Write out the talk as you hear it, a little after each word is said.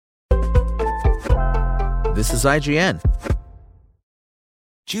This is IGN.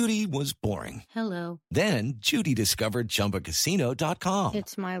 Judy was boring. Hello. Then Judy discovered ChumbaCasino.com.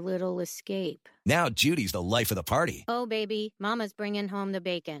 It's my little escape. Now Judy's the life of the party. Oh, baby, mama's bringing home the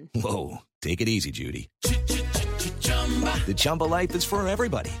bacon. Whoa, take it easy, Judy. The Chumba life is for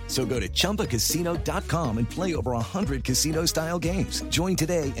everybody. So go to ChumbaCasino.com and play over 100 casino-style games. Join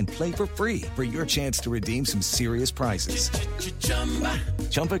today and play for free for your chance to redeem some serious prizes.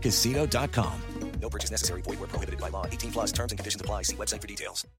 ChumbaCasino.com. No purchase necessary. Void where prohibited by law. 18 plus terms and conditions apply. See website for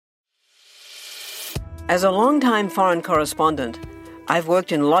details. As a longtime foreign correspondent, I've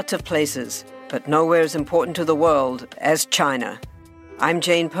worked in lots of places, but nowhere as important to the world as China. I'm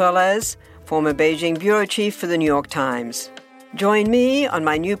Jane Perlez, former Beijing bureau chief for the New York Times. Join me on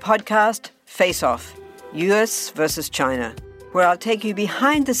my new podcast, Face Off, U.S. versus China, where I'll take you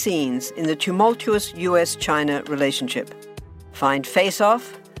behind the scenes in the tumultuous U.S.-China relationship. Find Face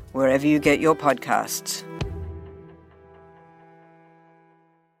Off wherever you get your podcasts.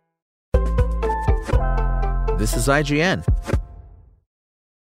 This is IGN.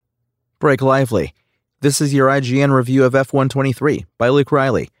 Break lively. This is your IGN review of F-123 by Luke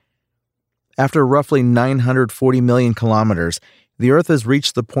Riley. After roughly 940 million kilometers, the Earth has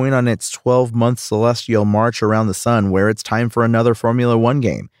reached the point on its 12-month celestial march around the sun where it's time for another Formula One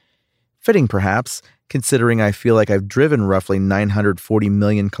game. Fitting, perhaps, considering I feel like I've driven roughly 940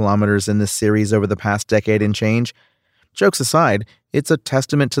 million kilometers in this series over the past decade and change. Jokes aside, it's a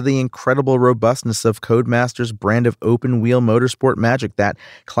testament to the incredible robustness of Codemasters' brand of open-wheel motorsport magic that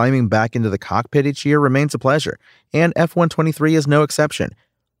climbing back into the cockpit each year remains a pleasure, and F-123 is no exception.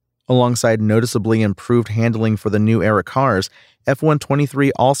 Alongside noticeably improved handling for the new era cars,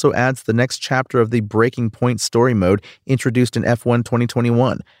 F-123 also adds the next chapter of the Breaking Point story mode introduced in F1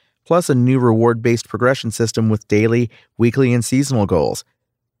 2021, plus a new reward-based progression system with daily, weekly, and seasonal goals.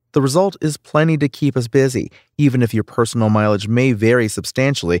 The result is plenty to keep us busy, even if your personal mileage may vary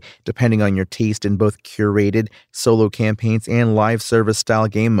substantially depending on your taste in both curated, solo campaigns, and live service-style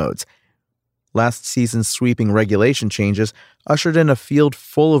game modes. Last season's sweeping regulation changes ushered in a field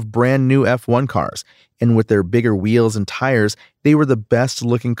full of brand new F1 cars, and with their bigger wheels and tires, they were the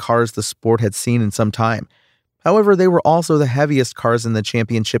best-looking cars the sport had seen in some time. However, they were also the heaviest cars in the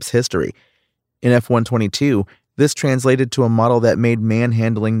championship's history. In F122, this translated to a model that made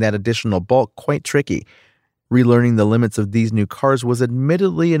manhandling that additional bulk quite tricky. Relearning the limits of these new cars was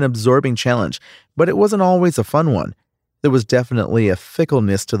admittedly an absorbing challenge, but it wasn't always a fun one. There was definitely a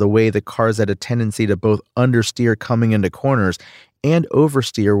fickleness to the way the cars had a tendency to both understeer coming into corners and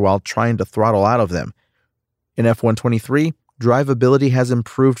oversteer while trying to throttle out of them. In F123, drivability has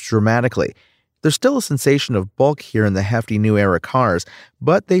improved dramatically. There's still a sensation of bulk here in the hefty new era cars,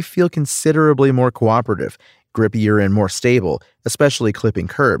 but they feel considerably more cooperative, grippier, and more stable, especially clipping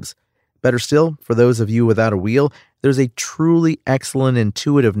curbs. Better still, for those of you without a wheel, there's a truly excellent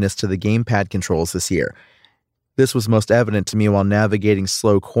intuitiveness to the gamepad controls this year. This was most evident to me while navigating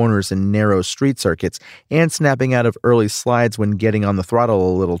slow corners and narrow street circuits and snapping out of early slides when getting on the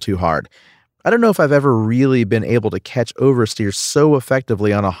throttle a little too hard. I don't know if I've ever really been able to catch oversteer so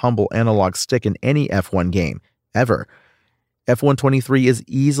effectively on a humble analog stick in any F1 game, ever. F123 is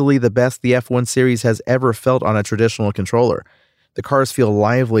easily the best the F1 series has ever felt on a traditional controller. The cars feel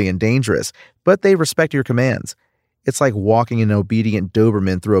lively and dangerous, but they respect your commands. It's like walking an obedient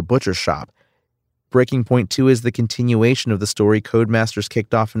Doberman through a butcher's shop. Breaking Point 2 is the continuation of the story Codemasters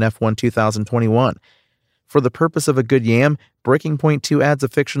kicked off in F1 2021. For the purpose of a good yam, Breaking Point 2 adds a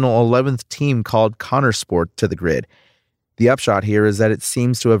fictional 11th team called Connor Sport to the grid. The upshot here is that it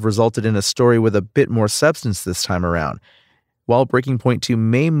seems to have resulted in a story with a bit more substance this time around. While Breaking Point 2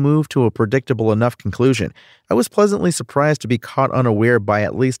 may move to a predictable enough conclusion, I was pleasantly surprised to be caught unaware by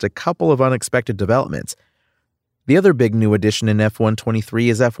at least a couple of unexpected developments. The other big new addition in F123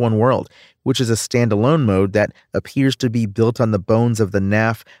 is F1 World, which is a standalone mode that appears to be built on the bones of the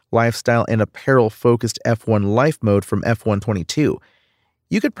NAF, lifestyle, and apparel-focused F1 Life mode from F122.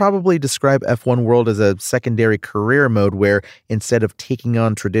 You could probably describe F1 World as a secondary career mode where, instead of taking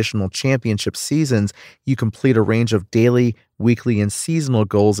on traditional championship seasons, you complete a range of daily, weekly, and seasonal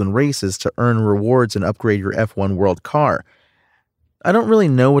goals and races to earn rewards and upgrade your F1 World car. I don't really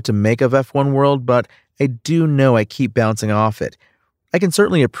know what to make of F1 World, but I do know I keep bouncing off it. I can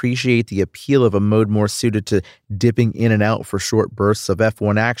certainly appreciate the appeal of a mode more suited to dipping in and out for short bursts of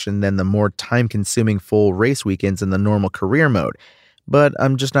F1 action than the more time-consuming full race weekends in the normal career mode, but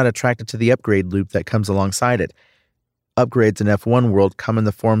I'm just not attracted to the upgrade loop that comes alongside it. Upgrades in F1 World come in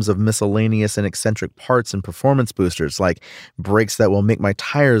the forms of miscellaneous and eccentric parts and performance boosters, like brakes that will make my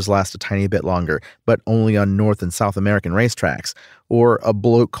tires last a tiny bit longer, but only on North and South American racetracks, or a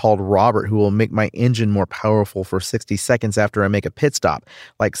bloke called Robert who will make my engine more powerful for 60 seconds after I make a pit stop,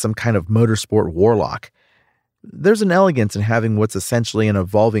 like some kind of motorsport warlock. There's an elegance in having what's essentially an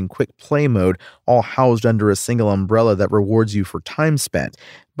evolving quick play mode all housed under a single umbrella that rewards you for time spent,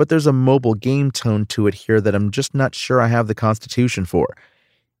 but there's a mobile game tone to it here that I'm just not sure I have the constitution for.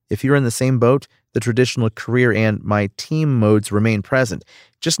 If you're in the same boat, the traditional career and my team modes remain present.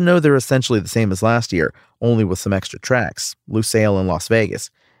 Just know they're essentially the same as last year, only with some extra tracks, Lusail and Las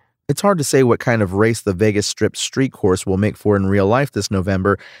Vegas. It's hard to say what kind of race the Vegas Strip street course will make for in real life this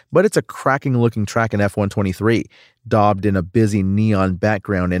November, but it's a cracking-looking track in F123, daubed in a busy neon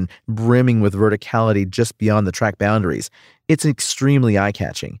background and brimming with verticality just beyond the track boundaries. It's extremely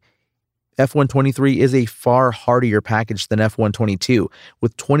eye-catching. F123 is a far hardier package than F122,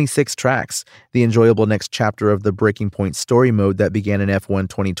 with 26 tracks, the enjoyable next chapter of the Breaking Point story mode that began in F1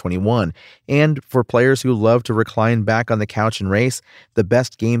 2021, and for players who love to recline back on the couch and race, the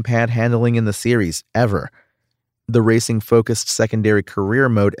best gamepad handling in the series ever. The racing-focused secondary career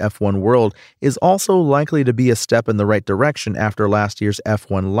mode F1 World is also likely to be a step in the right direction after last year's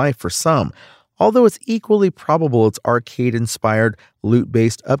F1 Life for some, although it's equally probable its arcade-inspired,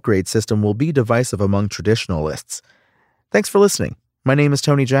 loot-based upgrade system will be divisive among traditionalists. Thanks for listening. My name is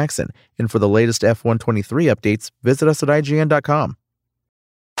Tony Jackson, and for the latest F123 updates, visit us at IGN.com.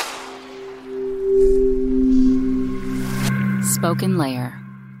 Spoken Layer.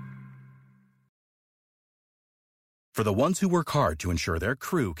 For the ones who work hard to ensure their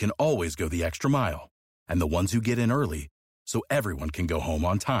crew can always go the extra mile, and the ones who get in early so everyone can go home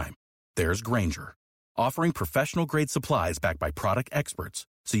on time, there's Grainger, offering professional-grade supplies backed by product experts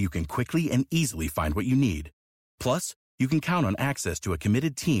so you can quickly and easily find what you need. Plus, you can count on access to a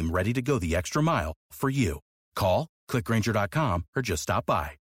committed team ready to go the extra mile for you. Call, click Grainger.com, or just stop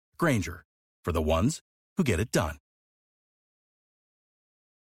by. Grainger, for the ones who get it done.